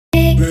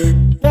Hello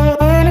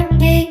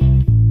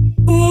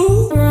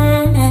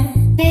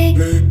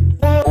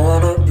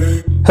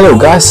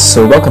guys,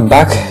 so welcome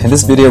back. In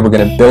this video we're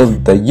going to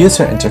build the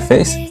user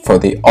interface for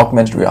the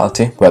augmented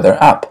reality weather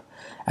app,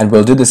 and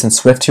we'll do this in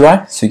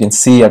SwiftUI. So you can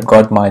see I've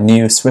got my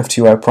new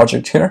SwiftUI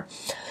project here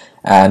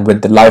and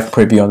with the live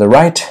preview on the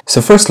right.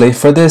 So firstly,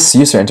 for this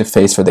user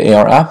interface for the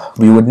AR app,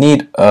 we would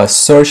need a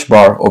search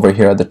bar over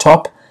here at the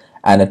top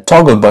and a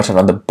toggle button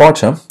on the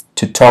bottom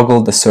to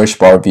toggle the search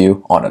bar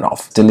view on and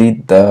off.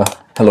 Delete the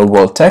hello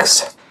world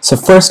text. So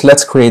first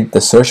let's create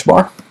the search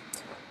bar.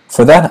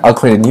 For that I'll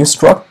create a new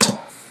struct,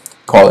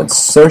 call it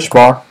search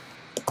bar,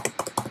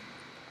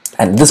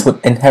 and this would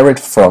inherit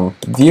from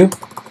view,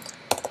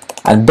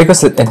 and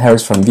because it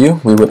inherits from view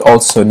we would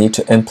also need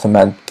to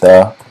implement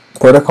the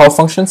protocol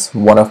functions,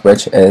 one of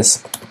which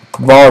is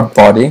var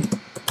body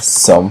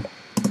sum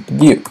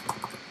view.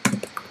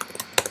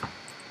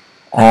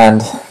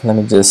 And let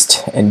me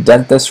just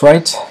indent this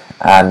right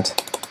and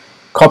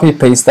copy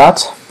paste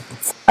that,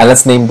 and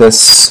let's name this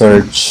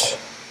search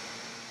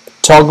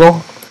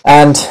toggle.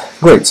 And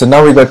great, so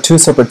now we've got two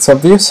separate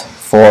subviews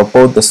for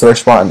both the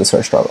search bar and the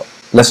search toggle.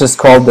 Let's just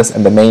call this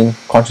in the main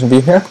content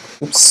view here,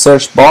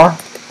 search bar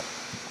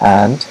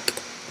and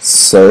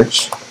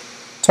search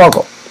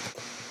toggle.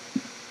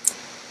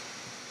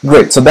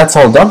 Great, so that's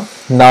all done.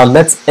 Now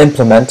let's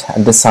implement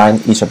and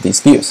design each of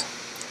these views.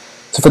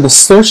 So for the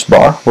search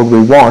bar, what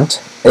we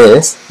want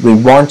is we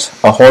want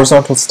a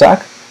horizontal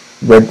stack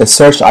with the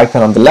search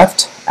icon on the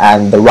left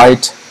and the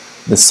right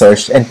the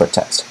search input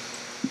text.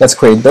 Let's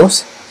create those.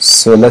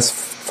 So let's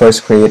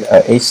first create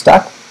a H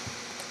stack,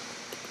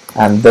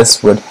 and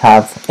this would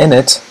have in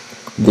it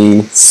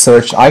the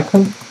search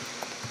icon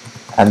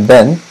and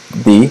then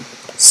the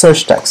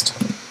search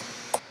text.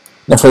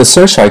 Now for the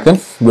search icon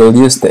we'll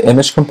use the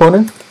image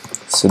component,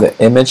 so the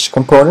image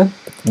component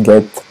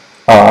with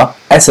a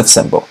SF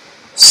symbol.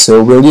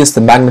 So we'll use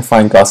the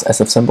magnifying glass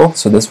SF symbol,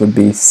 so this would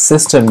be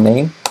system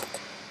name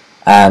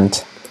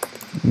and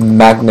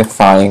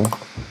magnifying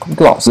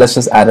glass. Let's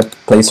just add a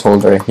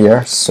placeholder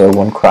here so it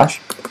won't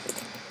crash.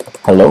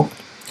 Hello.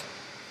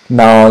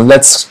 Now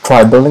let's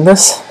try building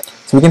this.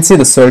 So we can see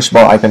the search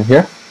bar icon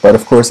here, but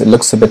of course it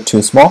looks a bit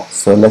too small,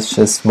 so let's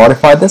just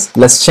modify this.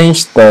 Let's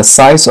change the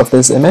size of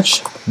this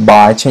image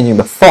by changing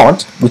the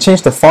font. We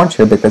changed the font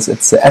here because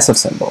it's the SF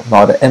symbol,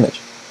 not an image.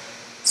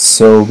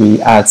 So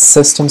we add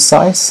system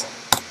size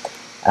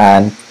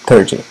and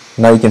 30.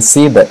 Now you can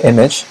see the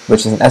image,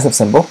 which is an SF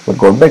symbol, would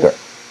grow bigger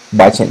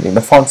by changing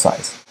the font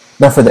size.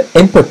 Now for the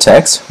input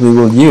text, we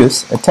will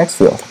use a text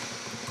field,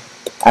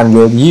 and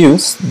we'll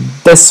use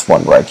this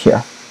one right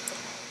here.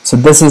 So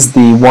this is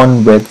the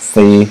one with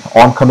the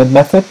onCommit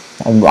method,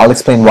 and I'll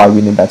explain why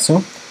we need that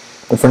soon.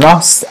 But for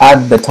now,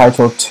 add the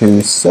title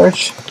to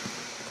search.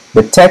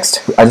 The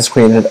text, I just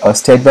created a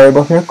state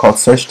variable here called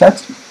search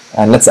text,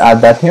 and let's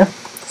add that here,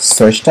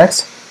 search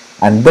text,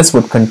 and this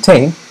would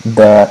contain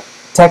the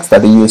text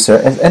that the user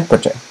is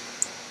inputting.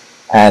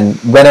 And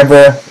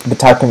whenever the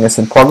typing is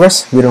in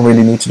progress, we don't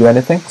really need to do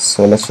anything,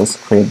 so let's just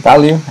create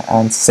value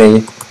and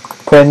say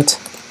print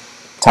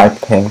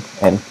typing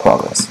in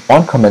progress.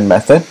 OnCommit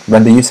method,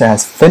 when the user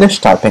has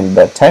finished typing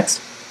the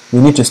text, we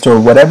need to store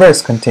whatever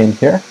is contained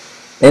here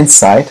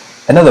inside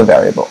another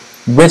variable,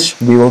 which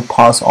we will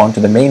pass on to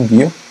the main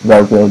view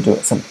where we'll do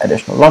some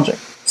additional logic.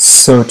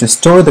 So to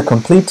store the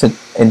completed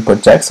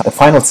input text, the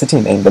final city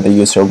name that the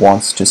user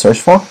wants to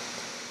search for,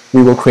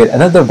 we will create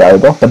another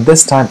variable, but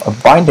this time a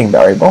binding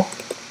variable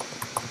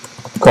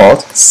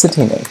called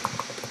city name.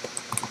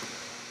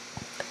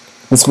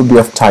 This will be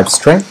of type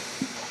string,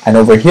 and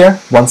over here,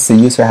 once the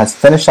user has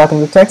finished typing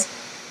the text,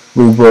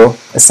 we will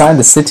assign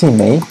the city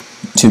name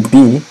to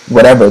be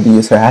whatever the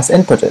user has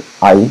inputted,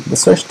 i.e. the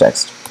search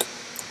text.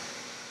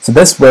 So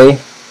this way,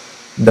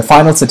 the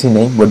final city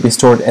name would be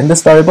stored in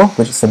this variable,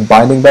 which is a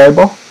binding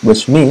variable,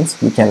 which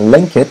means we can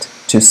link it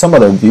to some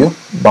other view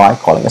by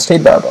calling a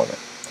state variable.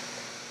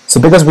 So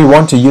because we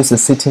want to use the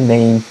city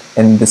name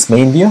in this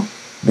main view,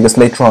 because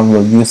later on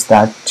we'll use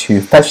that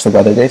to fetch the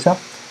weather data,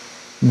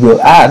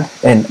 we'll add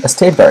in a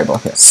state variable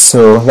here.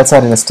 So let's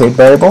add in a state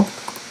variable,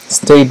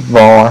 state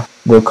var,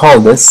 we'll call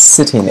this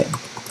city name,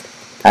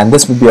 and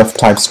this will be of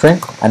type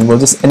string, and we'll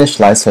just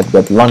initialize it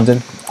with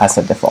London as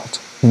a default.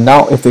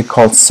 Now if we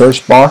call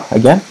search bar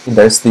again,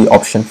 there's the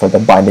option for the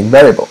binding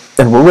variable.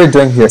 And what we're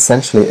doing here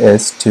essentially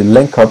is to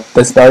link up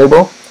this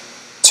variable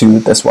to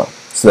this one,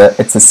 so that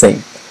it's the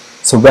same.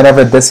 So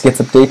whenever this gets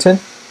updated,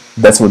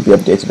 this would be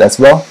updated as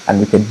well,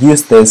 and we could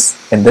use this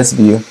in this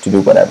view to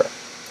do whatever.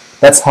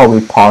 That's how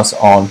we pass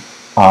on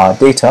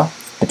data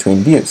between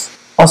views.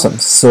 Awesome,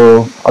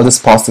 so I'll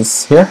just pass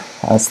this here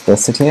as the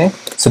city name.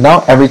 So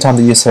now every time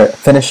the user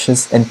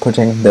finishes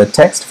inputting the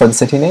text for the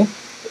city name,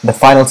 the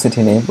final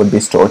city name would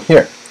be stored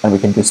here, and we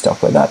can do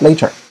stuff with that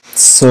later.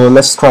 So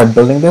let's try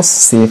building this,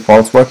 see if all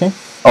it's working.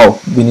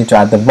 Oh, we need to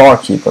add the var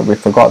keeper, we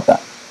forgot that.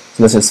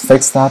 So let's just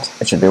fix that,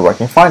 it should be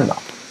working fine now.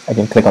 I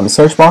can click on the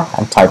search bar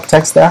and type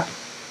text there,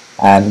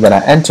 and when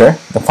I enter,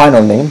 the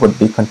final name would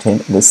be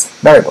contained in this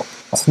variable.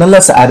 So now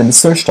let's add in the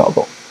search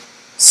toggle.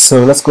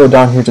 So let's go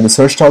down here to the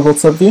search toggle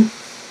subview,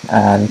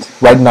 and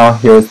right now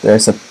here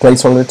there's a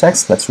placeholder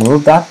text. Let's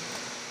remove that,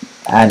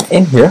 and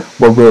in here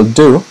what we'll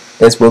do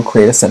is we'll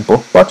create a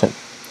simple button,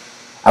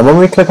 and when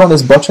we click on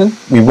this button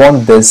we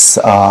want this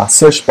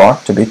search bar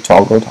to be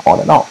toggled on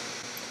and off.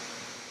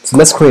 So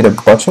let's create a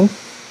button,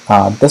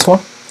 this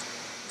one.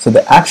 So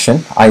the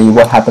action, i.e.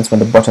 what happens when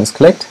the button is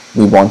clicked,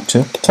 we want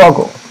to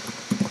toggle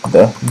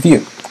the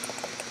view.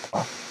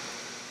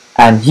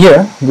 And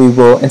here we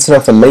will, instead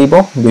of a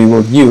label, we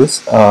will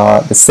use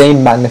the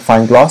same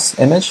magnifying glass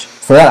image.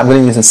 For that I'm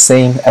going to use the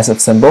same SF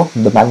symbol,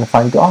 the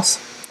magnifying glass.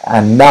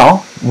 And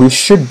now we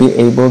should be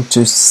able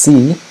to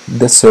see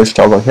the search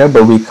toggle here,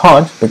 but we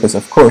can't because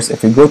of course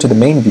if we go to the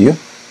main view,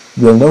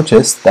 you'll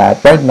notice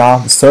that right now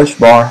the search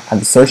bar and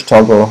the search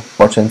toggle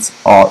buttons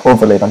are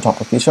overlaid on top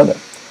of each other.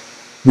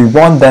 We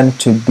want them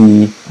to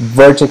be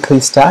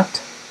vertically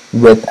stacked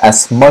with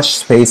as much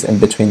space in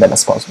between them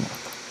as possible.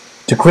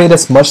 To create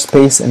as much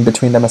space in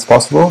between them as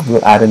possible,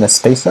 we'll add in a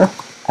spacer,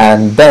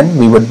 and then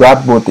we would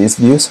wrap both these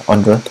views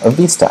under a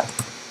V-stack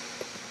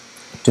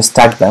to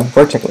stack them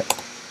vertically.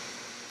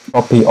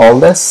 Copy all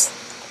this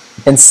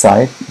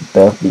inside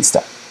the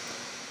V-stack.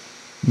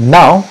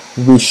 Now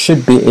we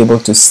should be able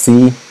to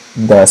see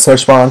the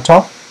search bar on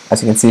top,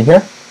 as you can see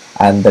here,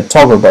 and the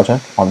toggle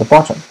button on the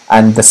bottom,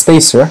 and the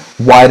spacer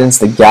widens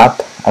the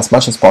gap as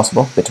much as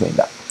possible between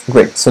them.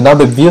 Great, so now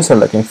the views are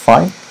looking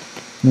fine.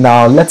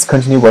 Now let's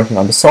continue working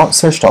on the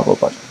search toggle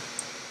button.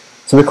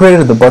 So we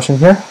created the button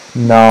here.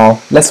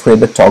 Now let's create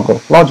the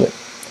toggle logic.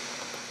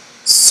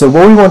 So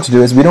what we want to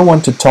do is we don't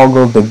want to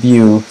toggle the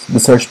view, the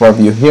search bar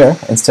view here.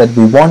 Instead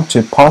we want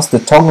to pass the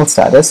toggle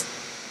status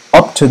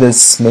up to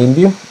this main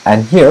view,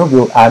 and here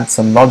we'll add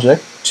some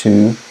logic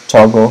to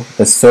toggle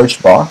the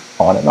search bar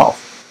on and off.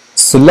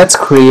 So let's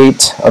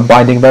create a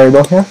binding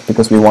variable here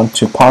because we want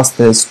to pass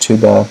this to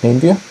the main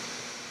view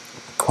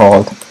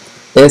called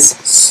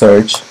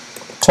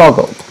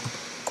isSearchToggled.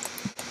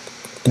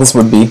 This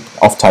would be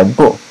of type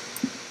bool.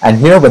 And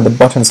here when the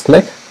buttons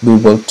click, we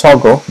will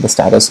toggle the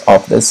status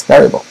of this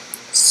variable.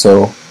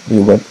 So we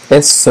would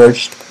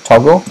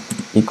isSearchToggle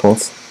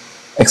equals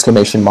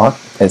exclamation mark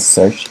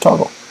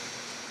isSearchToggle.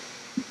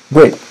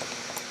 Great.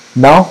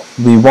 Now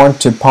we want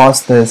to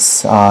pass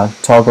this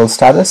toggle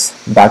status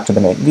back to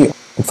the main view.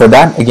 And for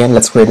that, again,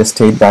 let's create a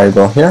state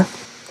variable here.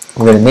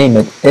 We're going to name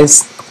it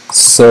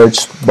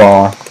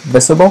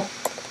isSearchBarVisible,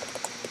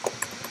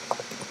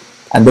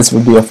 and this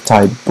will be of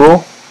type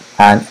bool,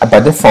 and by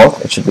default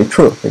it should be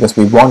true because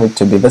we want it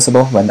to be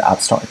visible when the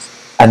app starts.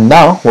 And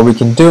now what we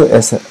can do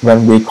is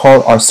when we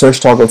call our search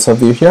toggle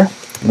subview here,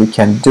 we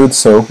can do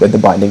so with the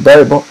binding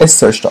variable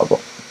isSearchToggle,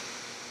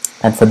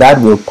 and for that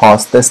we'll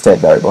pass this state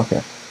variable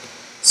here.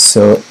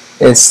 So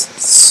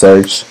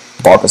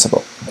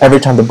isSearchBarVisible. Every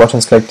time the button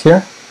is clicked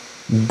here,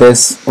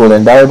 this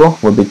boolean variable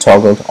will be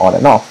toggled on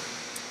and off,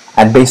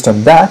 and based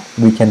on that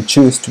we can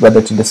choose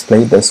whether to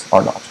display this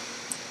or not.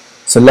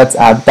 So let's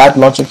add that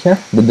logic here,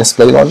 the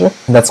display logic,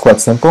 and that's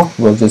quite simple.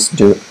 We'll just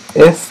do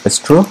if it's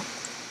true,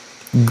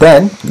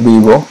 then we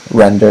will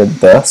render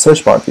the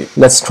search bar view.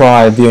 Let's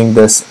try viewing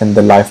this in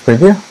the live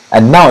preview,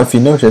 and now if you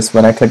notice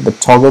when I click the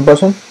toggle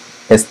button,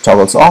 it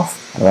toggles off,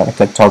 and when I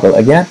click toggle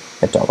again,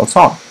 it toggles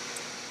on.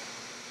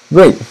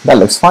 Great, that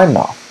looks fine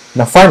now.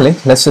 Now finally,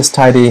 let's just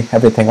tidy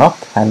everything up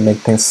and make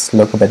things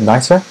look a bit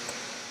nicer.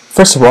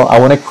 First of all, I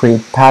want to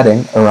create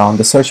padding around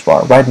the search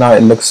bar. Right now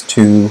it looks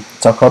too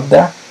tucked up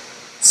there.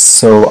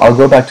 So I'll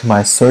go back to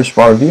my search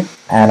bar view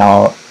and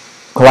I'll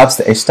collapse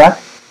the H-stack.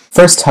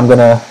 First, I'm going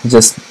to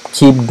just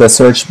keep the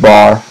search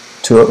bar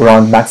to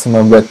around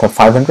maximum width of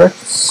 500.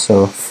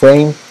 So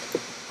frame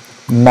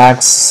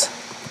max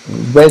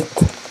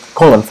width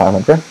colon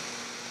 500.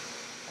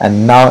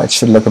 And now it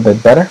should look a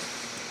bit better.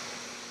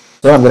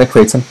 So I'm going to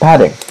create some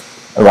padding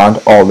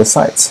around all the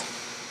sides.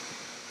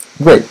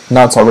 Great,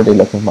 now it's already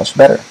looking much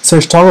better.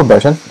 Search toggle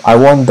button, I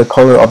want the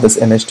color of this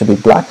image to be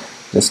black,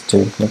 just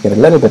to make it a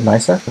little bit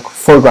nicer.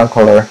 Foreground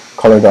color,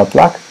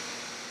 color.black,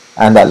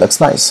 and that looks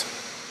nice.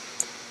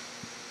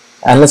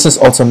 And let's just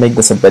also make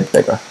this a bit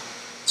bigger,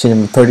 change it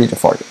from 30 to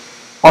 40.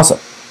 Awesome.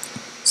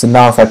 So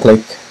now if I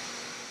click,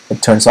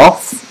 it turns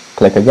off,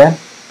 click again,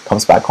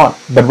 comes back on.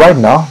 But right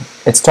now,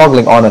 it's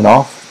toggling on and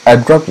off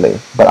abruptly,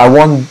 but I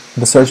want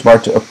the search bar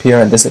to appear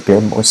and disappear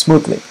more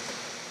smoothly.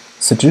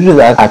 So to do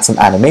that, add some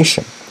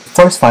animation.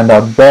 First, find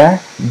out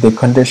where the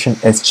condition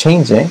is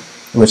changing,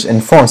 which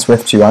informs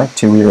SwiftUI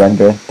to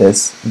re-render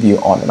this view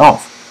on and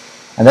off.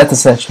 And that's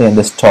essentially in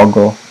this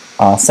toggle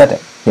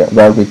setting here,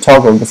 where we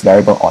toggle this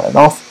variable on and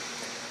off.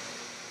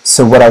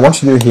 So what I want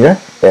to do here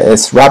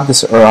is wrap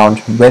this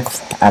around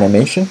with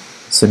animation.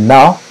 So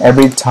now,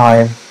 every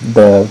time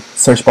the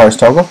search bar is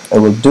toggled, it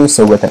will do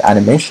so with an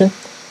animation,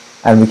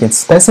 and we can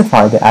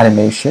specify the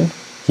animation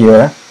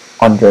here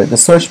under the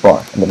search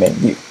bar in the main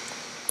view.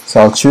 So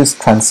I'll choose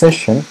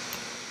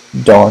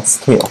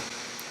transition.scale.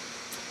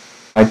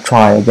 I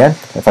try again.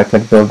 If I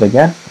click build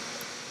again,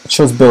 it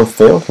shows build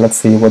failed. Let's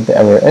see what the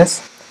error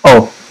is.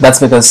 Oh, that's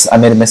because I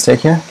made a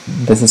mistake here.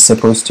 This is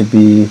supposed to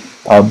be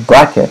a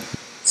bracket.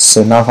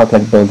 So now if I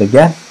click build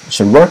again, it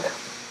should work.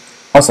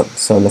 Awesome.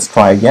 So let's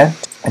try again.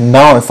 And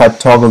now if I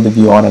toggle the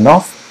view on and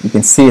off, you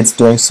can see it's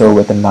doing so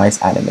with a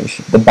nice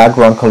animation. The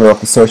background color of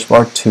the search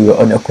bar to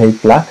an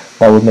opaque black,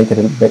 that will make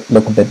it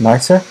look a bit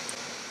nicer.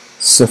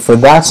 So for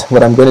that,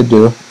 what I'm going to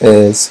do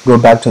is go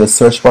back to the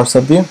search bar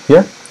subview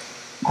here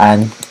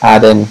and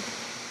add in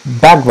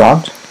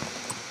background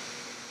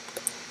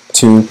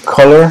to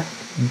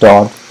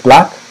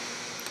color.black,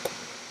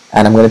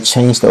 and I'm going to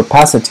change the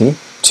opacity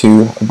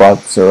to about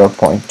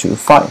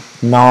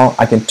 0.25. Now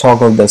I can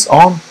toggle this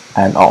on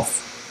and off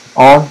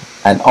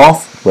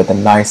with a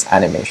nice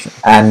animation.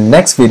 And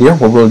next video,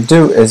 what we'll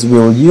do is we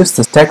will use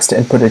the text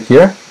inputted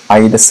here,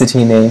 i.e. the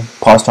city name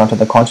passed onto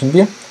the content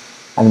view,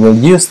 and we'll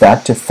use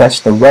that to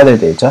fetch the weather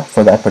data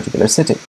for that particular city.